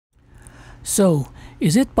So,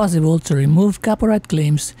 is it possible to remove copyright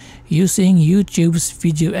claims using YouTube's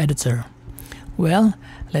video editor? Well,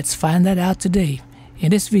 let's find that out today in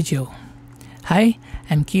this video. Hi,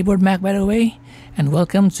 I'm Keyboard Mac by the way, and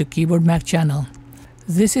welcome to Keyboard Mac channel.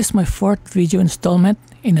 This is my fourth video installment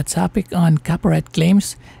in a topic on copyright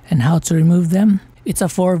claims and how to remove them. It's a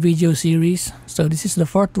 4-video series, so this is the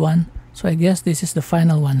fourth one, so I guess this is the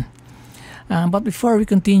final one. But before we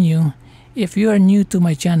continue, if you are new to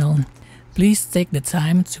my channel, please take the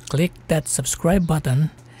time to click that subscribe button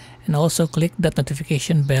and also click that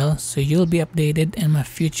notification bell so you'll be updated in my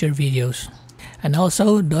future videos. And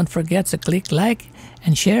also don't forget to click like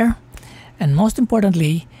and share. And most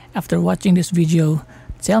importantly, after watching this video,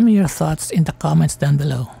 tell me your thoughts in the comments down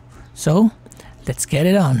below. So let's get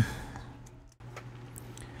it on.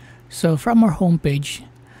 So from our homepage,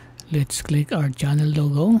 let's click our channel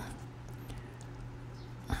logo.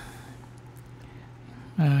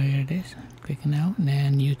 Here it is. Click now, and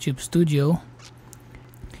then YouTube Studio.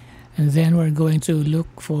 And then we're going to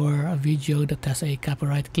look for a video that has a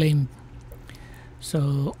copyright claim.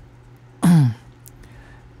 So we're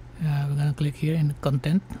gonna click here in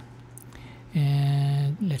content,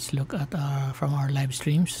 and let's look at from our live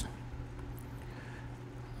streams.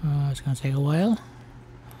 It's gonna take a while.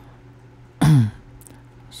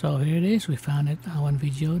 So here it is. We found it. One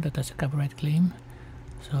video that has a copyright claim.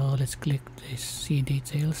 So let's click this, see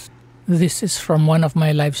details. This is from one of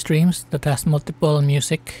my live streams that has multiple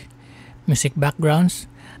music backgrounds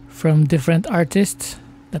from different artists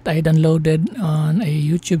that I downloaded on a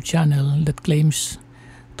YouTube channel that claims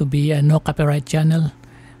to be a no copyright channel.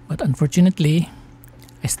 But unfortunately,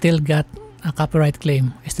 I still got a copyright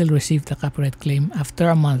claim. I still received a copyright claim after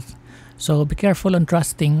a month. So be careful on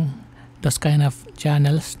trusting those kind of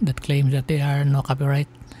channels that claim that they are no copyright.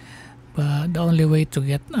 But the only way to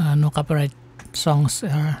get no copyright songs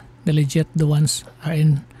are the legit, the ones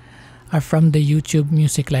are from the YouTube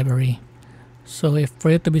music library. So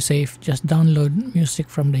for you to be safe, just download music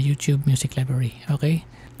from the YouTube music library. Okay.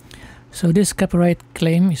 So this copyright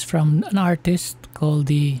claim is from an artist called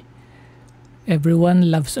the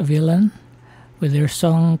Everyone Loves a Villain with their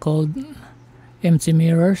song called Empty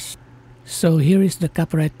Mirrors. So here is the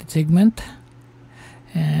copyrighted segment,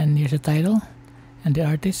 and here's the title and the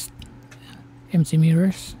artist, Empty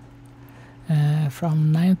Mirrors,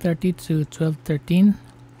 from 9:30 to 12:13,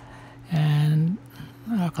 and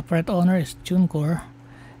our copyright owner is TuneCore.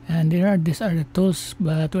 And these are the tools,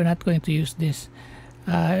 but we're not going to use this.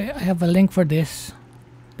 I have a link for this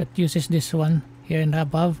that uses this one here in the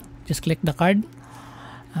above. Just click the card,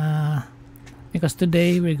 because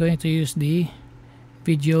today we're going to use the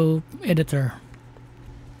video editor.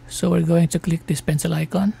 So we're going to click this pencil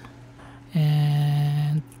icon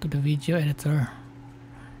and to the video editor.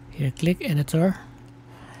 Here, click editor,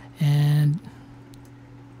 and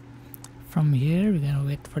from here we're gonna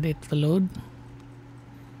wait for it to load.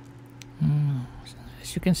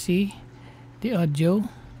 As you can see, the audio,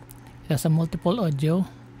 it has a multiple audio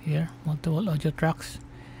here, multiple audio tracks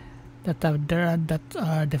that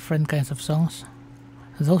are different kinds of songs.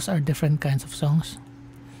 Those are different kinds of songs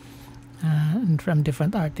from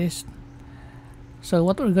different artists. So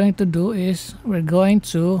what we're going to do is we're going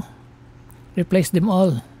to replace them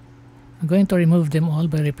all. I'm going to remove them all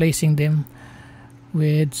by replacing them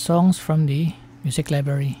with songs from the music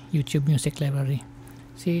library, YouTube music library.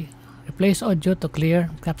 See, replace audio to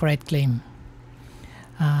clear copyright claim.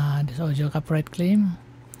 This audio copyright claim,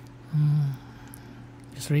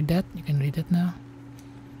 just read that. You can read it now.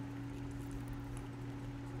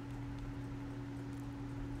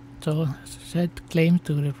 So as I said, claim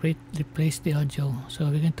to replace the audio. So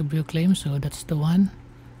we're going to view claim. So that's the one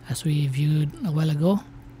as we viewed a while ago.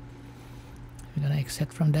 We're gonna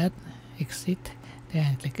exit from that, exit,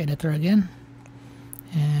 then click editor again,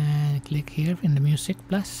 and click here in the music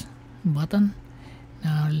plus button.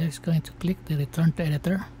 Now let's going to click the return to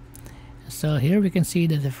editor. So here we can see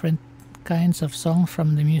the different kinds of songs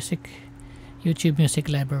from the YouTube music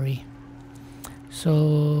library.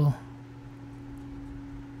 So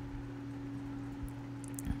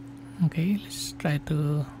okay, let's try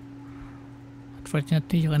to,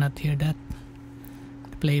 unfortunately you cannot hear that,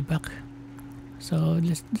 the playback. So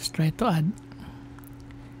let's just try to add.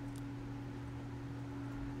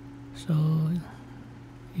 So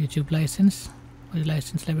YouTube license, or the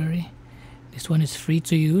license library. This one is free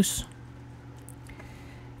to use.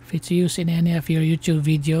 Free to use in any of your YouTube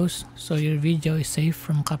videos, so your video is safe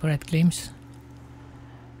from copyright claims.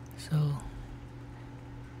 So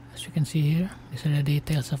as you can see here, these are the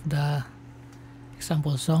details of the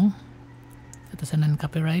example song that is a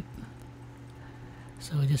non-copyright.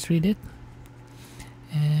 So just read it,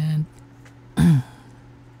 and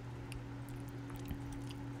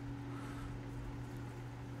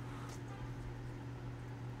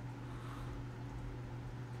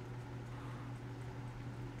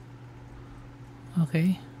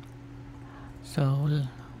Okay, so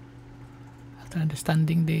after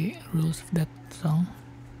understanding the rules of that song,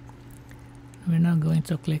 we're now going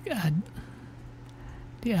to click add,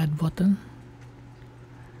 the add button.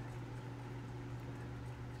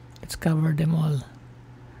 Let's cover them all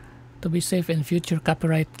to be safe in future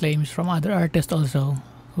copyright claims from other artists. Also,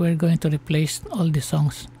 we're going to replace all the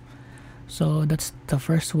songs. So that's the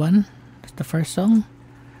first one, that's the first song,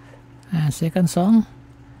 and second song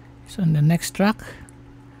is on the next track,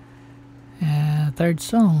 and third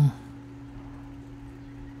song,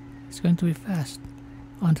 it's going to be fast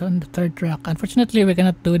on the third track. Unfortunately, we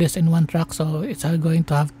cannot do this in one track, so it's going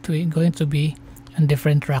to be on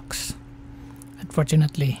different tracks,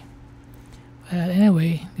 unfortunately. But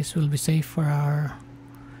anyway, this will be safe for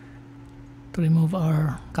to remove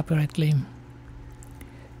our copyright claim.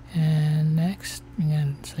 And next, we're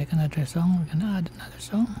gonna select another song. We're gonna add another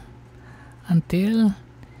song until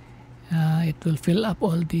it will fill up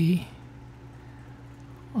all the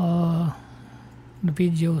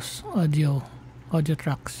videos, audio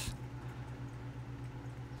tracks.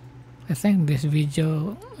 I think this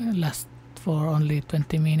video lasts for only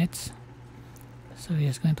 20 minutes, so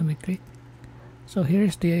it's going to be quick. So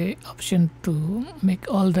here's the option to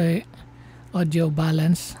make all the audio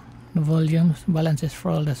balance, the volumes balances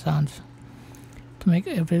for all the sounds, to make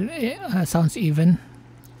every sounds even.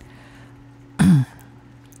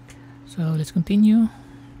 So let's continue.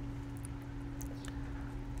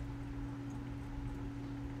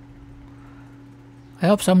 I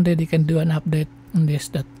hope someday they can do an update on this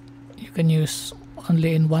that you can use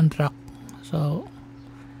only in one track, so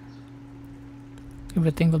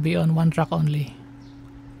everything will be on one track only,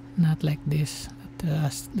 not like this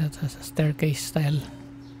that has a staircase style.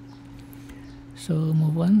 So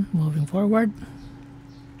moving forward.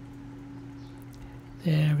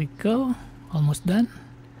 There we go, almost done.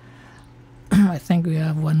 I think we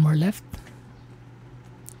have one more left.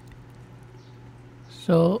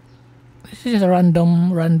 So this is a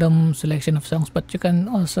random selection of songs, but you can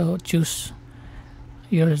also choose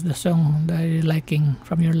the song that you're liking,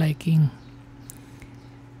 from your liking.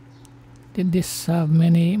 Did this have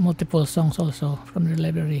multiple songs also from your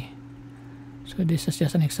library? So this is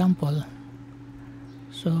just an example.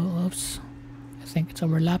 So oops, I think it's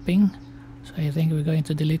overlapping, so I think we're going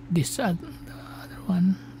to delete this other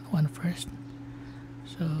one first.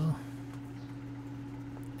 So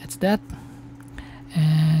that's that,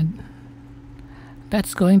 and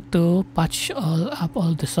that's going to patch up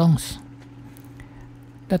all the songs.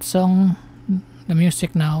 That song, the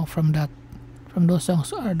music now from those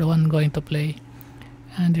songs are the one going to play,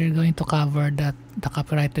 and they're going to cover the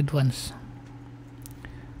copyrighted ones.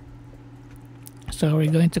 So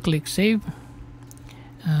we're going to click save.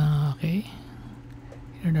 Okay,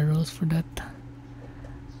 here are the rules for that.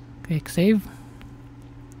 Click save,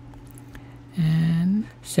 and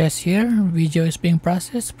says here video is being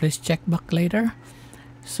processed, please check back later.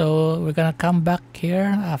 So we're gonna come back here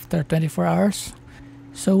after 24 hours.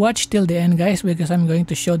 So watch till the end, guys, because I'm going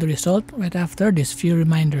to show the result right after these few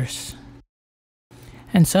reminders.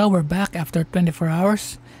 And so we're back after 24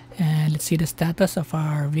 hours, and let's see the status of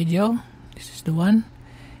our video. This is the one.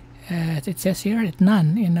 It says here it's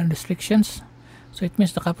none in the restrictions, so it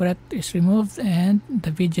means the copyright is removed and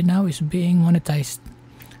the video now is being monetized.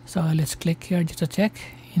 So let's click here just to check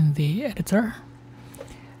in the editor.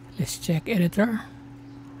 Let's check editor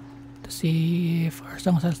to see if our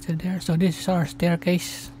songs are still there. So this is our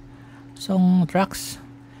staircase song tracks.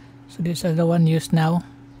 So these are the one used now.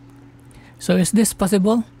 So is this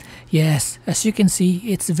possible? Yes, as you can see,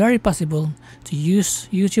 it's very possible to use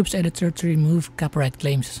YouTube's editor to remove copyright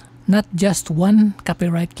claims. Not just one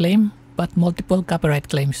copyright claim, but multiple copyright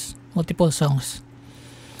claims, multiple songs.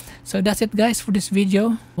 So that's it, guys, for this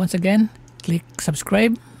video. Once again, click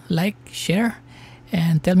subscribe, like, share,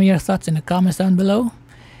 and tell me your thoughts in the comments down below.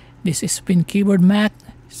 This has been Keyboard Mac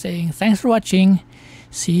saying thanks for watching.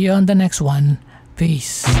 See you on the next one.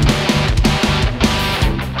 Peace.